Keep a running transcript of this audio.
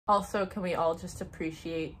Also, can we all just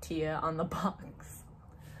appreciate Tia on the box?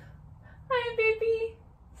 Hi, baby.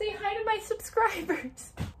 Say hi to my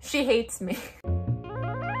subscribers. She hates me.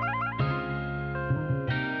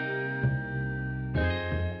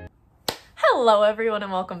 Hello everyone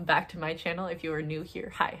and welcome back to my channel. If you are new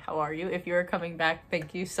here, hi, how are you? If you are coming back,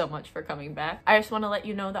 thank you so much for coming back. I just want to let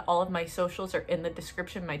you know that all of my socials are in the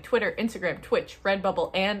description. My Twitter, Instagram, Twitch,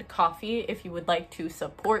 Redbubble, and Ko-fi if you would like to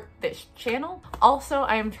support this channel. Also,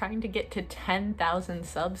 I am trying to get to 10,000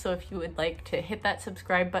 subs, so if you would like to hit that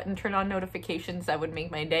subscribe button, turn on notifications, that would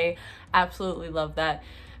make my day. Absolutely love that.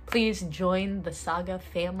 Please join the Saga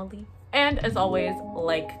family. And as always,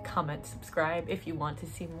 like, comment, subscribe if you want to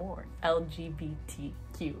see more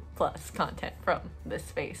LGBTQ+ content from this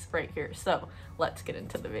space right here. So let's get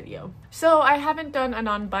into the video. So I haven't done a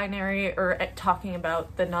non-binary or talking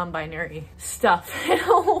about the non-binary stuff in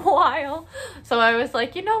a while. So I was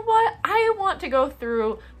like, you know what? I want to go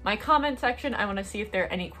through my comment section. I want to see if there are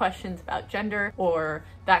any questions about gender or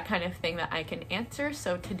that kind of thing that I can answer.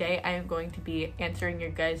 So today I am going to be answering your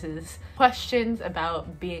guys' questions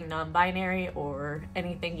about being non-binary or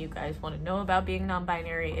anything you guys want to know about being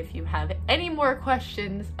non-binary. If you have any more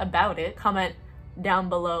questions about it, comment down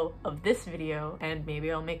below of this video and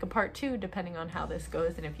maybe I'll make a part 2 depending on how this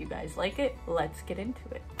goes, and if you guys like it, let's get into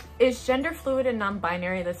it. Is gender fluid and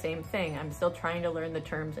non-binary the same thing? I'm still trying to learn the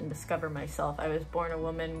terms and discover myself. I was born a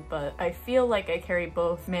woman, but I feel like I carry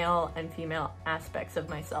both male and female aspects of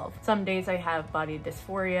myself. Some days I have body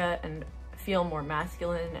dysphoria and feel more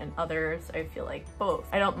masculine, and others I feel like both.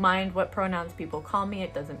 I don't mind what pronouns people call me,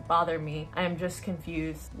 it doesn't bother me. I am just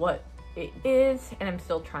confused what it is, and I'm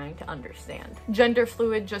still trying to understand. Gender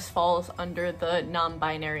fluid just falls under the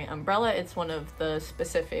non-binary umbrella. It's one of the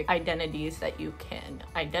specific identities that you can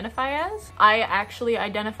identify as. I actually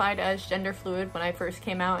identified as gender fluid when I first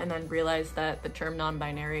came out, and then realized that the term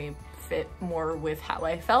non-binary fit more with how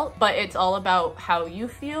I felt, but it's all about how you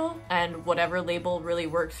feel and whatever label really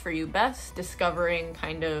works for you best. Discovering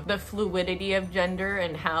kind of the fluidity of gender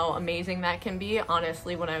and how amazing that can be.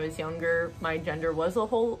 Honestly, when I was younger, my gender was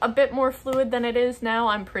a bit more fluid than it is now.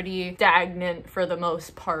 I'm pretty stagnant for the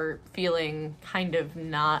most part, feeling kind of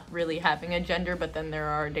not really having a gender, but then there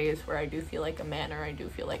are days where I do feel like a man or I do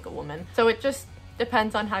feel like a woman. So it just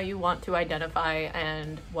depends on how you want to identify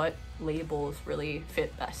and what labels really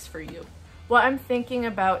fit best for you. What I'm thinking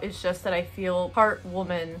about is just that I feel part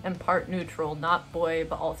woman and part neutral, not boy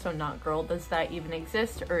but also not girl. Does that even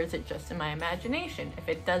exist, or is it just in my imagination? If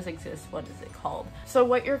it does exist, what is it called? So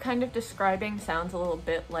what you're kind of describing sounds a little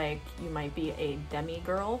bit like you might be a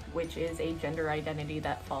demigirl, which is a gender identity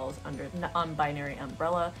that falls under the non-binary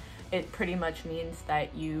umbrella. It pretty much means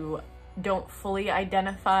that you don't fully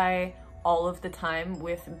identify all of the time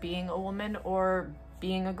with being a woman or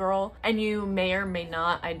being a girl, and you may or may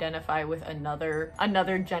not identify with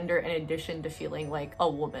another gender in addition to feeling like a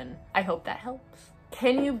woman. I hope that helps.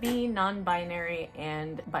 Can you be non-binary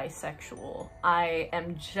and bisexual? I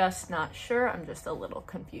am just not sure. I'm just a little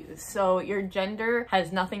confused. So your gender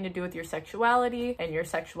has nothing to do with your sexuality, and your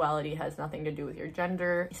sexuality has nothing to do with your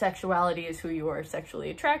gender. Sexuality is who you are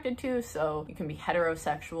sexually attracted to, so you can be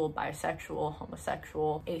heterosexual, bisexual,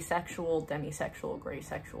 homosexual, asexual, demisexual, gray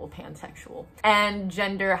sexual, pansexual. And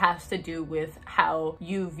gender has to do with how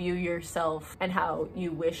you view yourself and how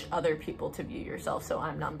you wish other people to view yourself. So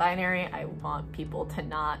I'm non-binary. I want people to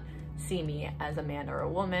not see me as a man or a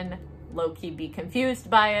woman, low-key be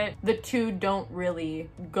confused by it. The two don't really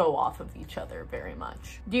go off of each other very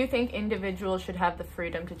much. Do you think individuals should have the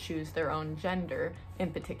freedom to choose their own gender,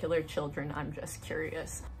 in particular children? I'm just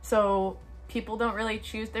curious. So people don't really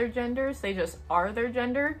choose their genders, they just are their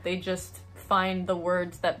gender. They just find the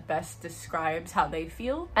words that best describes how they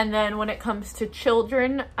feel. And then when it comes to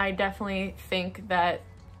children, I definitely think that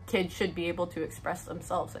kids should be able to express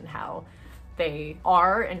themselves and how they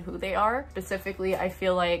are and who they are. Specifically, I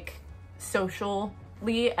feel like socially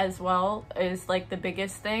as well is like the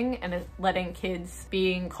biggest thing, and letting kids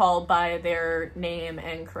being called by their name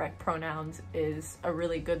and correct pronouns is a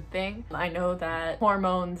really good thing. I know that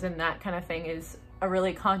hormones and that kind of thing is a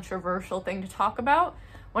really controversial thing to talk about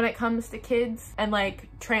when it comes to kids, and like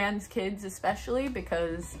trans kids especially,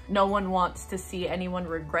 because no one wants to see anyone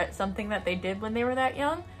regret something that they did when they were that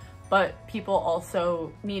young. But people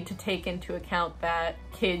also need to take into account that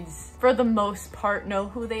kids, for the most part, know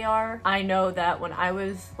who they are. I know that when I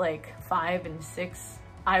was like 5 and 6,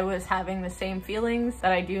 I was having the same feelings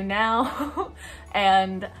that I do now.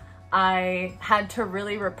 And I had to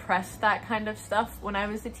really repress that kind of stuff when I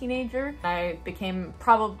was a teenager. I became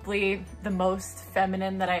probably the most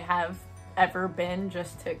feminine that I have ever been,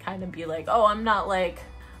 just to kind of be like, oh, I'm not like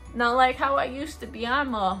Not like how I used to be.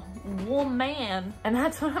 I'm a woman. And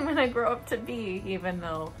that's what I'm gonna grow up to be, even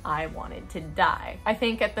though I wanted to die. I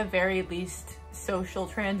think at the very least, social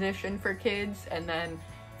transition for kids, and then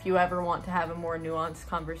if you ever want to have a more nuanced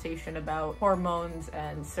conversation about hormones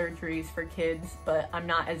and surgeries for kids, but I'm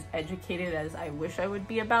not as educated as I wish I would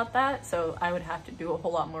be about that, so I would have to do a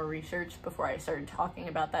whole lot more research before I started talking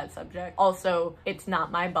about that subject. Also, it's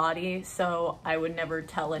not my body, so I would never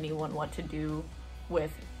tell anyone what to do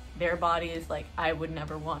with their bodies. Like, I would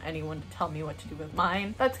never want anyone to tell me what to do with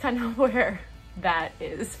mine. That's kind of where that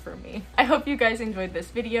is for me. I hope you guys enjoyed this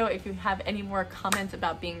video. If you have any more comments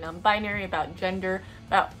about being non-binary, about gender,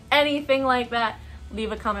 about anything like that,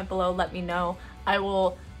 leave a comment below, let me know. I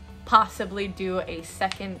will possibly do a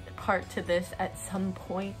second part to this at some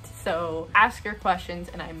point, so ask your questions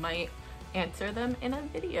and I might answer them in a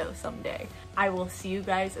video someday. I will see you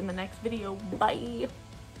guys in the next video. Bye!